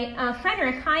 right?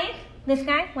 Friedrich Hayek, this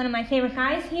guy, one of my favorite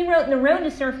guys, he wrote The Road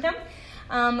to Serfdom,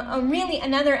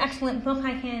 another excellent book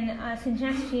I can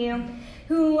suggest to you,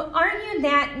 who argued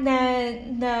that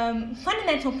the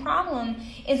fundamental problem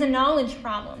is a knowledge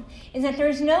problem, is that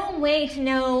there's no way to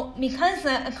know, because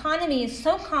the economy is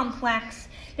so complex,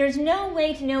 there's no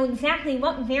way to know exactly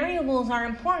what variables are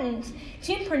important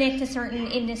to predict a certain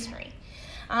industry.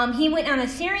 He went on a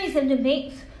series of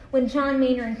debates with John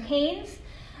Maynard Keynes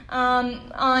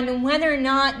on whether or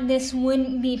not this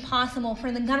would be possible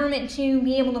for the government to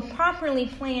be able to properly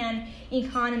plan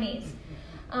economies.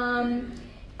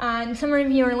 And some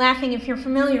of you are laughing if you're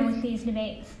familiar with these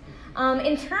debates.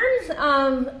 In terms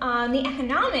of the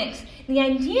economics, the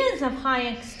ideas of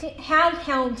Hayek have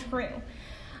held true.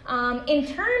 In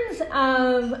terms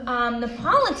of the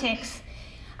politics,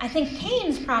 I think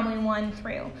Keynes probably won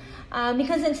through,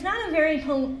 because it's not a very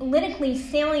politically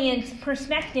salient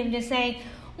perspective to say,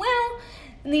 well,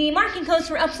 the market goes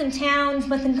through ups and downs,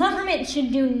 but the government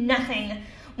should do nothing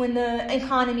when the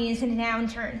economy is in a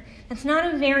downturn. That's not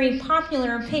a very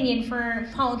popular opinion for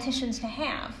politicians to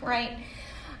have, right?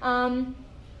 In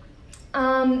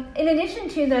addition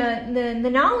to the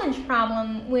knowledge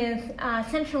problem with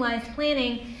centralized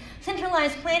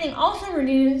planning also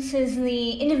reduces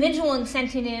the individual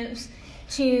incentives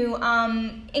to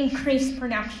increase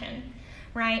production,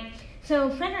 right? So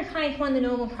Friedrich Hayek won the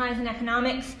Nobel Prize in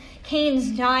Economics.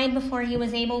 Keynes died before he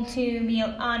was able to be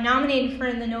nominated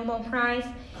for the Nobel Prize.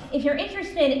 If you're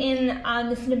interested in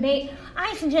this debate,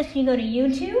 I suggest you go to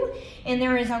YouTube, and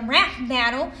there is a rap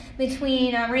battle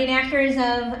between reenactors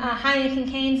of Hayek and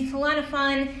Keynes. It's a lot of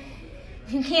fun.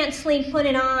 If you can't sleep, put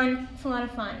it on. It's a lot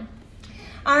of fun.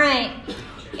 All right,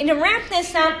 and to wrap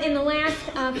this up in the last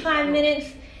 5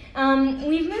 minutes,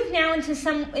 we've moved now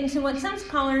into what some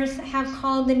scholars have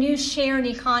called the new shared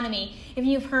economy, if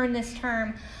you've heard this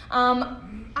term.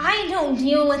 I don't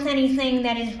deal with anything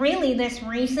that is really this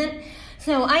recent,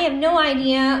 so I have no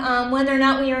idea whether or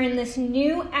not we are in this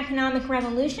new economic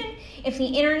revolution, if the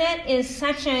internet is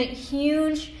such a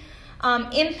huge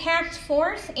impact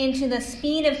force into the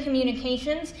speed of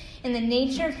communications and the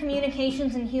nature of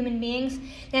communications in human beings,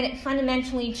 that it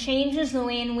fundamentally changes the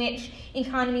way in which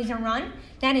economies are run.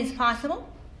 That is possible.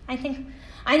 I think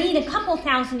I need a couple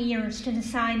thousand years to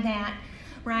decide that,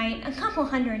 right? A couple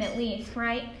hundred at least,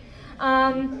 right?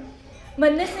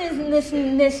 But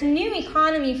this new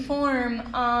economy form,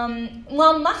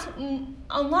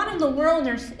 a lot of the world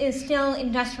is still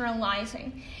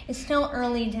industrializing. It's still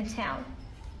early to tell,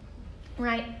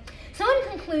 right? So in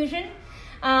conclusion,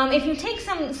 if you take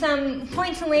some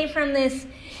points away from this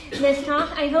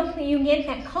talk, I hope that you get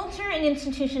that culture and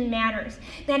institution matters.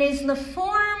 That is, the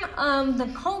form of the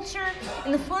culture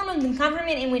and the form of the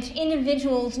government in which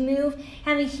individuals move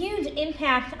have a huge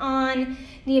impact on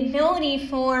the ability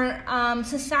for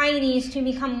societies to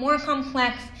become more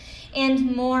complex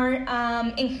and more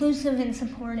inclusive and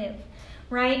supportive,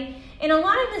 right? And a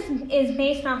lot of this is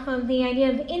based off of the idea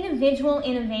of individual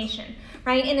innovation,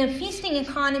 right? In a feasting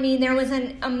economy, there was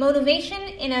a motivation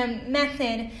and a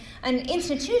method, an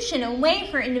institution, a way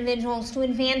for individuals to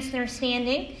advance their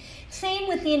standing. Same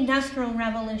with the Industrial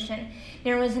Revolution.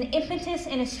 There was an impetus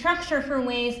and a structure for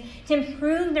ways to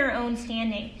improve their own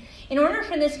standing. In order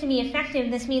for this to be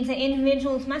effective, this means that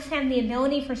individuals must have the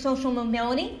ability for social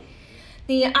mobility,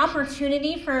 the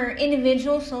opportunity for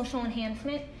individual social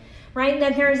enhancement, right?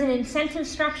 That there is an incentive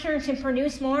structure to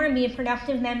produce more and be a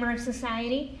productive member of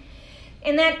society.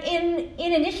 And that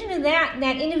in addition to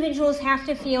that individuals have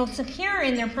to feel secure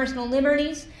in their personal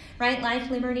liberties, right?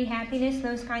 Life, liberty, happiness,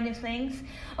 those kind of things,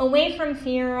 away from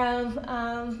fear of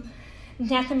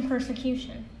death and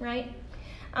persecution, right?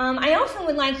 I also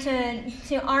would like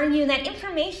to argue that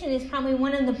information is probably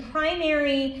one of the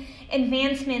primary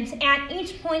advancements at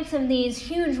each point of these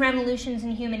huge revolutions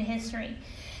in human history.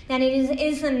 That it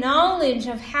is the knowledge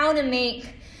of how to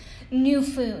make new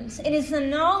foods. It is the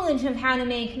knowledge of how to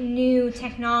make new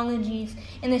technologies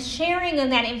and the sharing of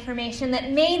that information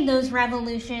that made those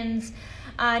revolutions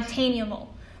attainable,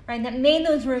 right? That made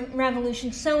those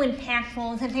revolutions so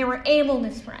impactful that they were able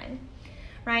to spread,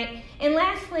 right? And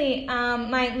lastly,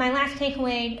 my last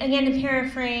takeaway, again to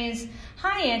paraphrase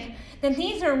Hayek, that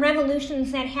these are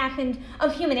revolutions that happened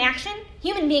of human action.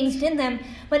 Human beings did them,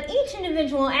 but each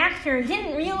individual actor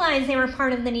didn't realize they were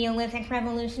part of the Neolithic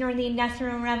Revolution or the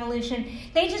Industrial Revolution.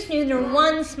 They just knew they're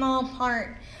one small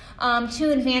part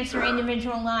to advance their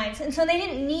individual lives. And so they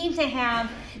didn't need to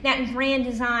have that grand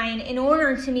design in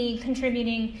order to be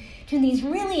contributing to these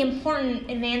really important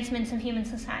advancements of human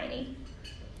society.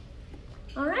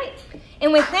 All right.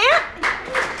 And with that,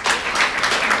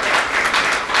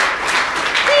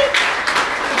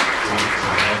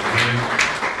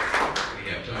 we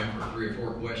have time for 3 or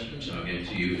 4 questions. I'll get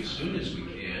to you as soon as we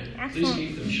can. Excellent. Please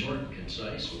keep them short and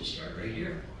concise. We'll start right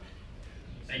here.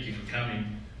 Thank you for coming.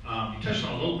 You touched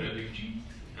on a little bit, but could you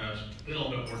spend a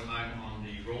little bit more time on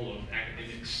the role of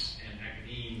academics and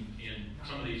academe in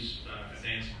some of these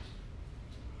advancements?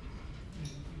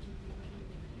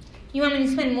 you want me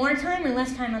to spend more time or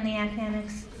less time on the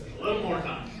academics? A little more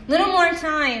time. Little more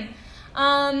time.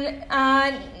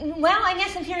 Well, I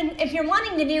guess if you're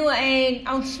wanting to do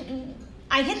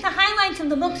I hit the highlights of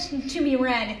the books to be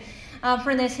read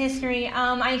for this history.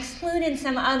 I excluded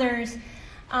some others.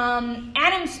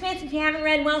 Adam Smith, if you haven't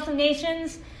read Wealth of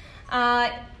Nations,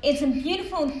 it's a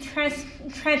beautiful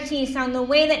treatise on the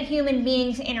way that human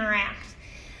beings interact.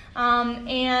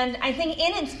 And I think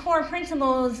in its core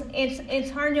principles, it's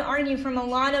hard to argue from a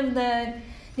lot of the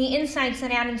insights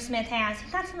that Adam Smith has. He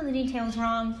got some of the details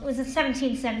wrong. It was in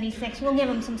 1776. We'll give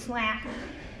him some slack.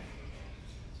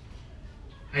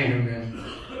 How you doing, man?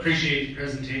 Appreciate the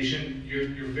presentation.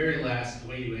 Your very last, the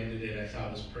way you ended it, I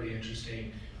thought was pretty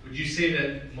interesting. Would you say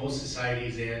that most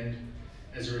societies end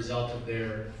as a result of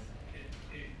their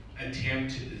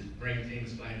attempt to bring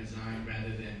things by design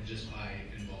rather than just by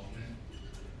involvement?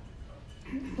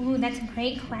 Ooh, that's a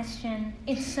great question.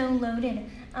 It's so loaded.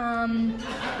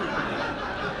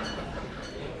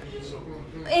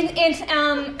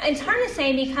 It's hard to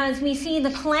say because we see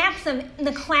the collapse of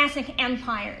the classic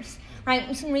empires, right?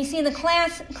 We see the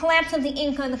collapse of the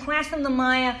Inca, the collapse of the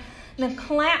Maya, the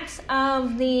collapse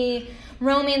of the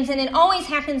Romans, and it always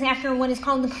happens after what is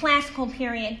called the classical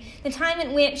period, the time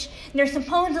in which they're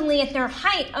supposedly at their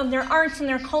height of their arts and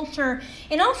their culture,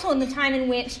 and also the time in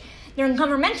which their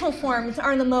governmental forms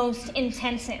are the most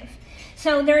intensive.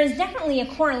 So there is definitely a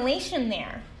correlation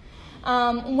there.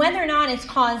 Whether or not it's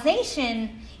causation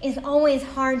is always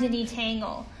hard to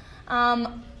detangle. I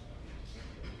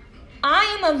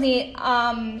am of the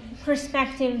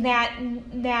perspective that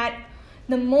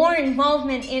the more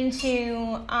involvement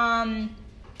into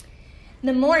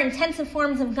the more intensive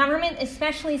forms of government,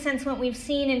 especially since what we've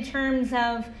seen in terms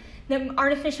of the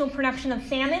artificial production of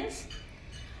famines,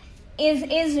 is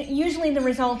usually the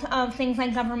result of things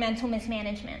like governmental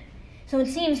mismanagement. So it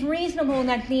seems reasonable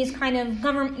that these kind of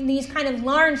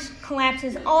large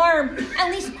collapses are at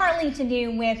least partly to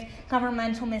do with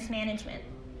governmental mismanagement.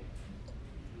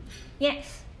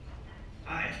 Yes.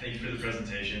 Hi, thank you for the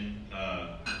presentation.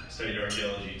 Studied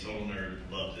archaeology, total nerd,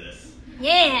 love this.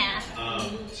 Yeah.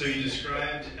 So you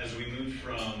described as we moved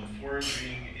from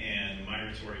foraging and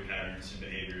migratory patterns and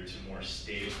behavior to more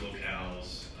static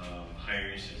locales,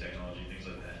 higher use of technology, things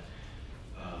like that.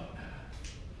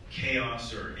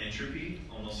 Chaos or entropy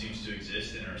almost seems to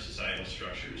exist in our societal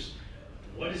structures.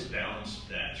 What has balanced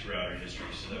that throughout our history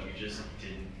so that we just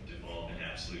didn't devolve in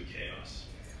absolute chaos?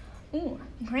 Ooh,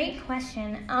 great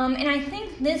question. And I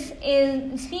think this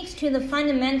speaks to the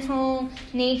fundamental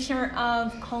nature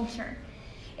of culture,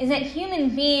 is that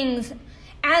human beings,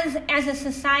 as a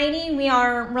society, we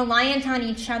are reliant on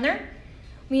each other.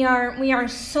 We are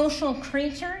social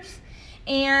creatures,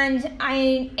 and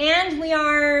we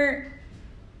are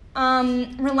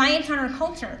reliant on our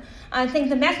culture. I think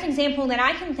the best example that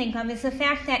I can think of is the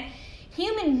fact that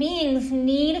human beings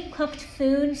need cooked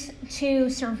foods to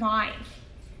survive.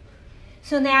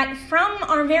 So that from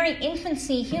our very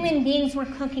infancy, human beings were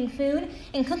cooking food,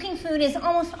 and cooking food is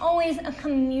almost always a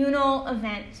communal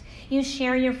event. You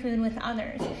share your food with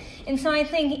others. And so I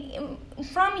think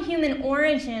from human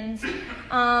origins,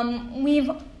 we've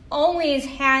always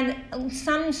had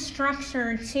some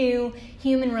structure to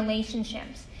human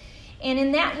relationships. And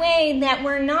in that way, that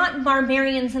we're not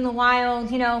barbarians in the wild,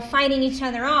 fighting each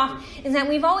other off, is that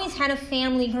we've always had a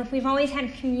family group, we've always had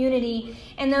a community,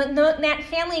 and that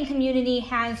family and community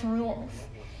has rules.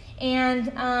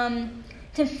 And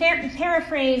to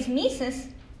paraphrase Mises,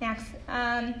 Max,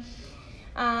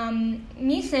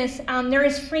 there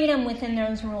is freedom within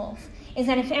those rules. Is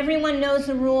that if everyone knows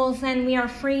the rules, then we are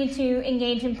free to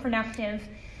engage in productive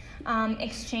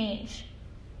exchange.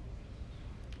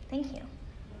 Thank you.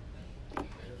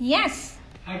 Yes?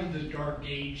 How did the Dark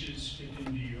Ages fit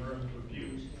into your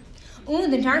review? Ooh,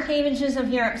 the Dark Ages of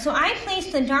Europe. So I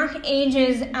placed the Dark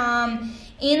Ages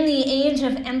in the Age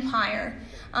of Empire,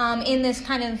 in this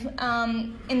kind of,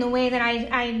 in the way that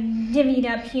I divvied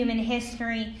up human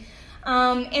history.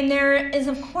 And there is,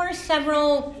 of course,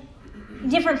 several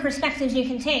different perspectives you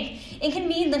can take. It can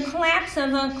be the collapse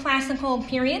of a classical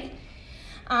period.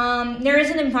 There is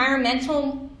an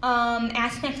environmental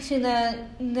aspect to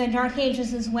the Dark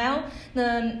Ages as well.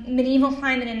 The medieval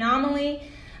climate anomaly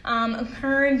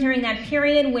occurred during that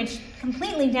period, which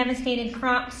completely devastated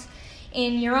crops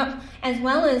in Europe, as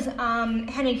well as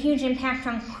had a huge impact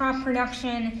on crop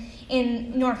production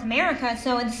in North America.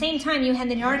 So at the same time you had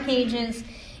the Dark Ages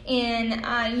in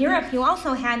Europe, you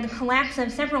also had the collapse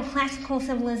of several classical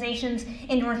civilizations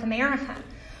in North America,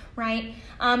 right?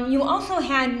 You also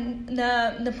had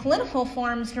the political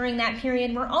forms during that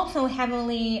period were also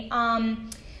heavily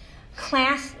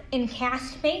class and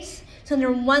caste-based, so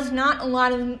there was not a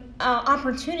lot of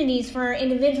opportunities for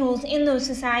individuals in those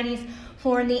societies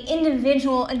for the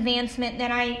individual advancement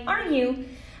that I argue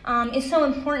is so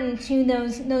important to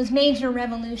those major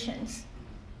revolutions.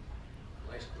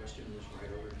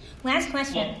 Last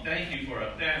question. Well, thank you for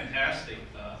a fantastic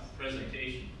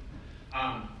presentation.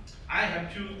 I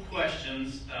have two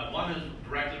questions. One is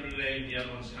directly related, the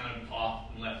other one's kind of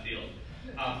off in left field.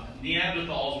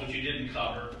 Neanderthals, which you didn't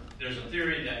cover, there's a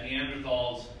theory that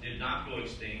Neanderthals did not go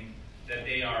extinct, that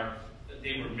they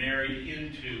were married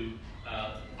into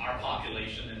our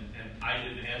population, and I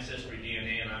did ancestry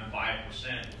DNA, and I'm 5%, which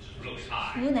is really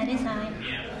high. Ooh, that is high.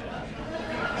 Yeah.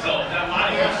 So a lot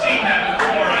of you have seen that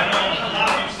before. I know a lot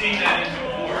of you have seen that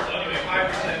before. So anyway,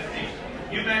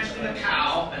 5%. You mentioned the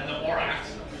cow and the aurochs.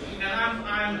 And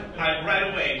I'm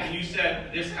right away, when you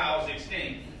said this cow is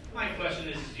extinct, my question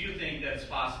is, do you think that's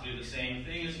possibly the same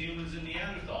thing as humans in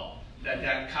Neanderthal?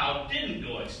 That cow didn't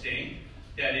go extinct,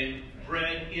 that it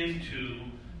bred into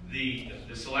the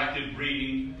selective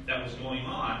breeding that was going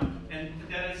on, and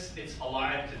that it's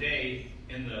alive today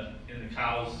in the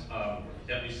cows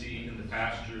that we see in the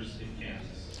pastures in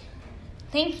Kansas.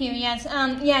 Thank you. Yes.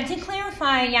 To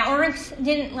clarify, aurochs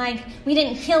we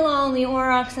didn't kill all the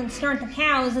aurochs and start the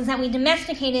cows. Is that we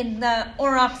domesticated the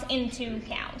aurochs into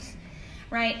cows,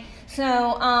 right?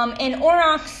 So, and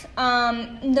aurochs,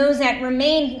 those that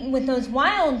remained with those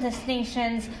wild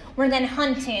distinctions, were then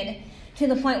hunted to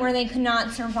the point where they could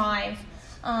not survive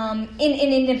in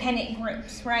independent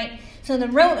groups, right? So the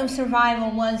route of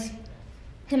survival was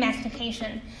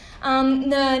domestication.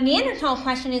 The Neanderthal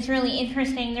question is really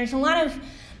interesting. There's a lot of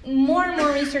more and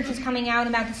more research is coming out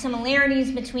about the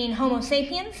similarities between Homo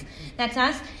sapiens, that's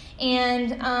us,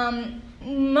 and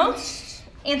most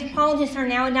anthropologists are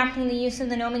now adopting the use of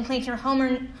the nomenclature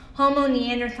Homo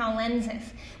neanderthalensis,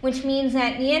 which means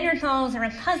that Neanderthals are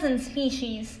a cousin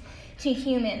species to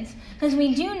humans. Because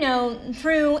we do know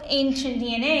through ancient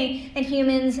DNA that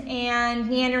humans and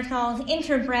Neanderthals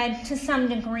interbred to some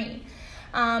degree.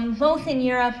 both in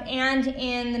Europe and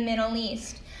in the Middle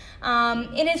East.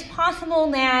 It is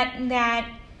possible that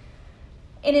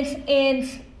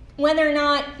it's whether or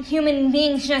not human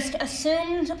beings just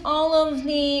assumed all of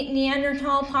the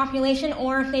Neanderthal population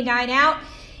or if they died out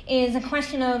is a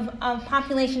question of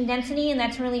population density, and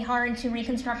that's really hard to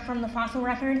reconstruct from the fossil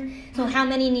record. So how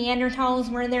many Neanderthals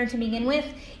were there to begin with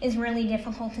is really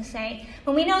difficult to say.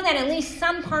 But we know that at least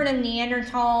some part of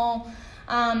Neanderthal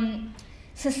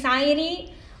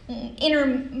society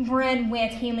interbred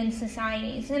with human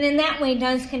societies, and in that way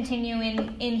does continue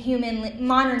in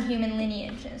modern human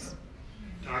lineages.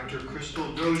 Dr.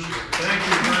 Crystal Dozier, thank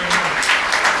you very much.